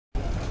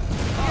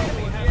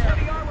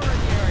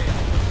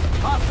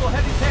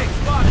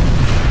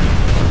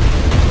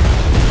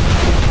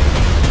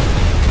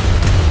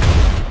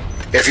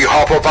If you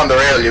hop up on the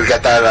rail, you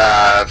get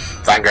that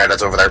Vanguard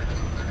that's over there.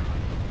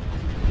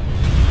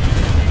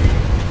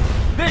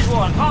 Visual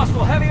on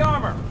hostile heavy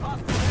armor.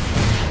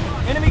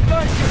 Enemy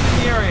gunship in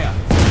the area.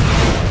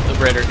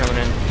 Liberator coming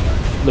in.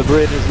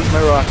 Liberator's eating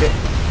my rocket.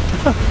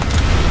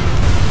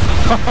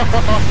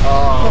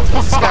 Oh,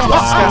 this guy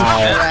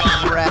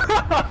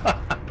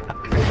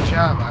Good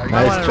job, Harry. I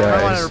Nice want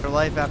tries.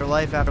 life after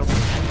life after.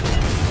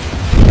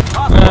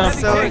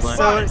 So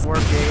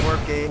Work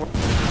gate.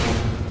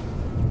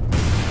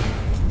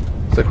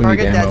 It's like when you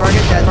Target game dead, over.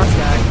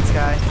 this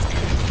guy.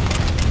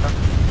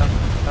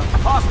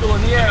 hostile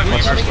in the air.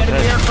 Incoming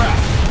enemy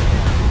aircraft.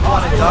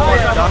 Hostile in the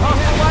air.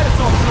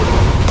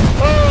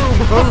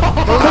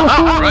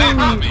 Right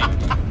on me.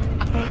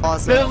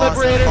 Awesome.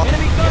 Liberator.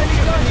 Enemy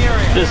gunship in the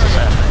area. This is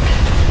epic.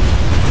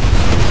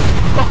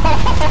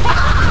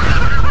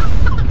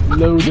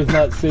 Low does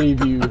not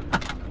save you.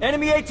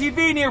 Enemy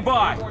ATV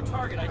nearby.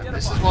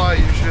 This is why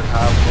you should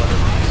have one of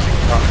these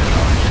rocket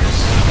launchers.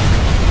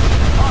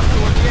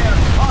 Hostile in the air.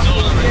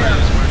 Hostile in the air.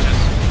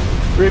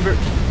 Reaper.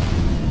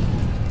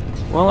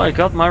 Well, I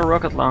got my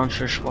rocket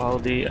launchers while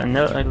the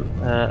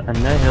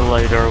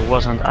Annihilator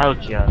wasn't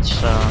out yet,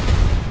 so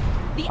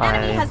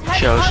I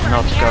chose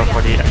not to go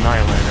for the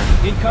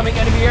Annihilator. Incoming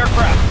enemy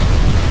aircraft.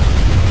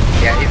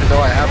 Yeah, even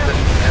though I have the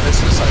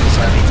Nemesis, I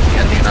decided to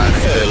get the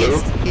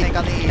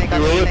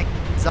Annihilator.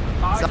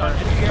 Eyes on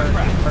enemy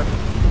aircraft.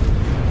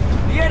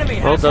 The enemy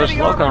Well, has those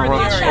heavy lock-on armor in the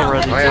rockets area.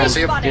 already Oh, yeah, I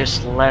see do 'em.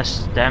 this less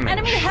damage.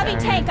 Enemy heavy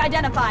tank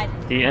identified.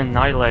 The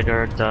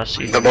Annihilator does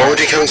even The moment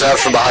he comes out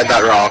from behind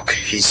that rock,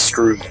 he's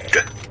screwed.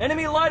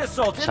 Enemy light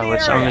assault in so the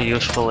it's area. only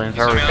useful in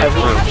very big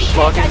Enemy heavy groups.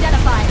 tank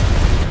identified.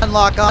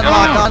 Unlock,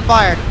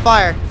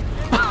 fire.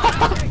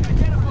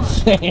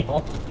 Damn.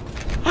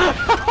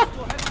 Hostile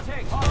heavy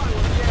tank. Hostile in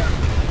the air.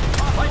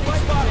 Lightning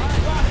spotted.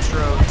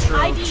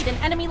 ID'd an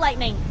enemy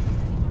lightning.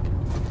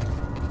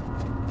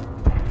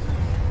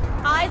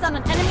 Eyes on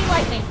an enemy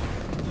lightning.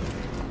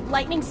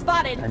 Lightning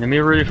spotted. Enemy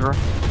Reaver.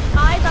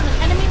 Eyes on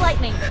an enemy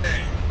lightning.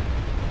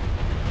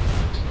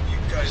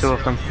 Two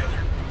of them.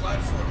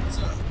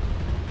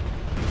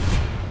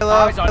 Hello.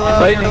 Eyes on enemy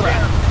Lightning.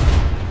 aircraft.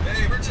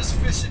 Hey, we're just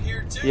fishing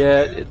here too.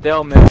 Yeah, they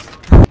all miss.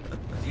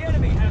 The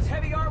enemy has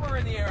heavy armor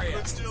in the area.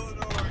 Let's steal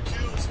our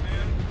kills,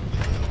 man.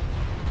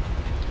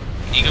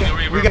 Eagle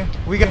Reaver.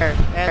 We got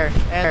air.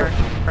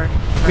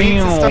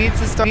 Needs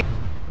to start.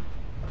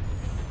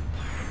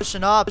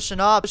 Pushing up.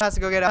 Has to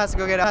go get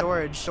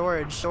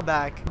storage.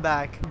 Back.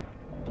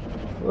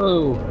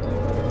 Whoa.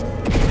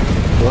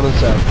 What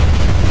is that?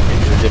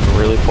 You're getting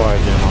really quiet,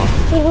 Jim. What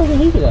the hell did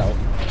he get out?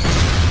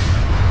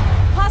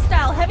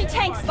 Hostile heavy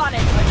tank spotted.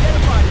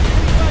 Identified an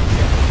enemy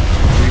gunship.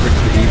 Reaver to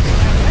the east.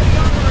 Heavy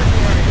armor in the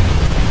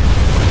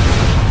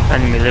area.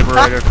 Enemy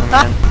Liberator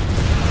coming in.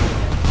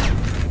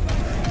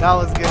 That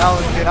was good.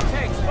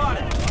 Tank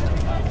spotted.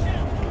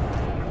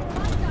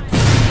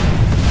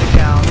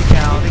 Down.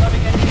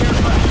 Incoming enemy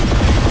aircraft.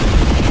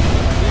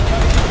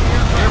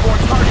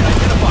 Airborne target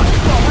identified.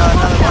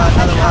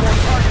 Another one.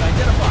 Airborne target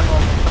identified.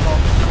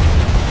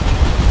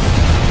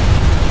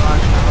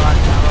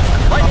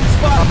 Lightning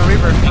spot.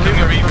 Reaper.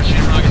 Reaver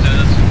shooting rockets at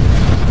us.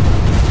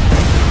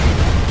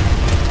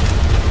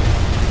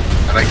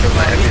 And I killed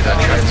my heavy that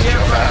tried to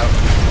jump out.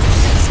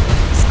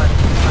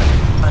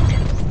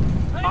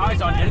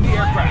 Eyes on enemy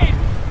aircraft.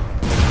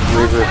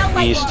 Reaver Hostile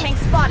lightning east. tank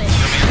spotted.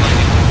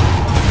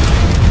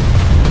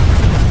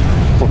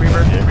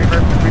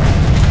 Reaper.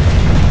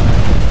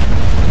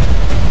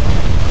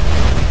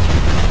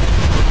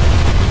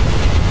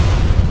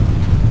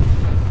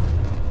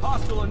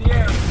 Hostile in the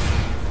air.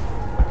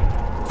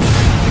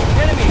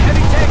 Enemy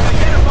heavy tank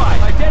identified.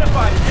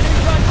 Identified an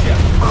enemy gunship.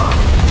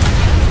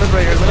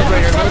 Liberator.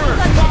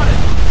 Spotted.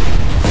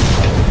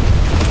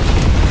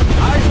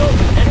 Eyes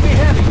open. Enemy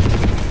heavy.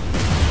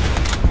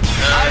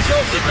 Eyes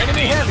open.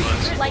 Enemy heavy.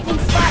 Lightning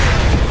spotted.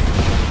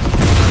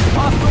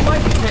 Hostile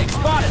lightning tank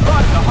spotted.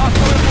 Spotted a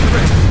hostile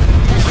infantry.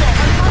 Visual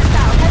on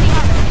hostile heavy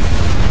armor.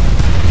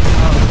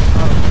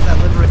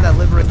 Is that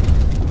liberator?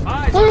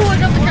 Eyes Oh, I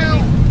got the kill!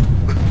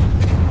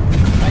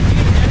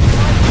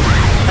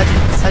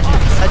 Hedging.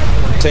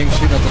 Same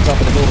shooting at the top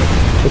of the building.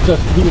 It's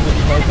just he was a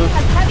Enemy sniper.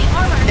 has heavy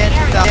armor in the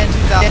area.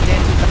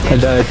 I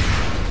died.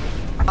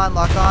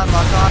 Lock on.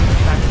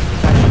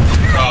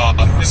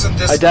 Isn't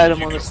this I died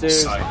him a on the beautiful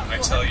stairs. sight? I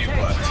tell you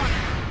what.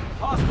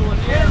 Hostile in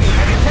the enemy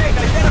heavy tank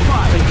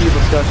identified. Thank you,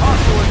 Scott.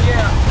 Hostile in the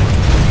air.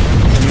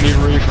 Enemy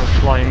Reaver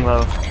flying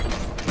low.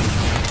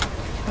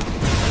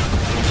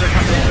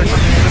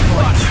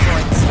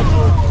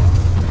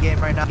 Game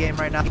right now. The enemy.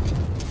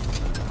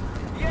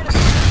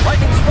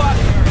 Lightning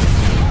spotted.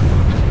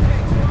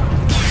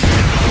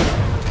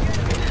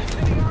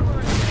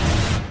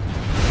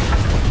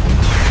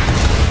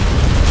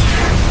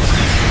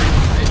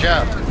 Hey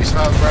Jeff, we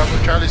smell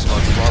Bravo Charlie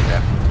smoke as well,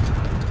 yeah.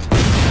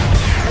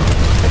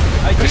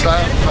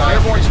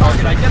 Airborne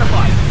target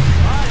identified.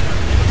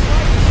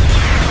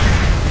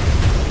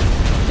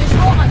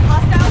 Visual on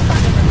hostile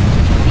customer.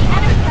 The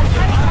enemy has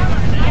heavy armor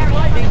in the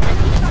area.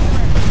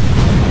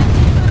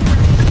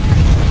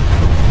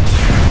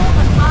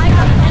 Eye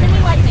on enemy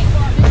lightning.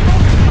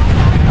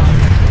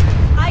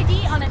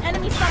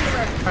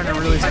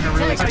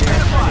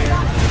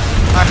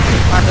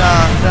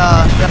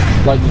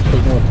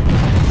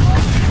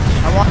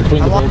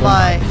 Between I the want buildings.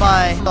 my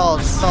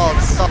salt,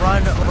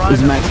 run,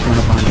 There's Max coming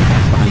up behind you.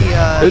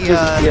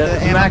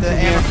 the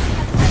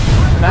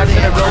ammo, Max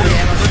in a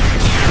building.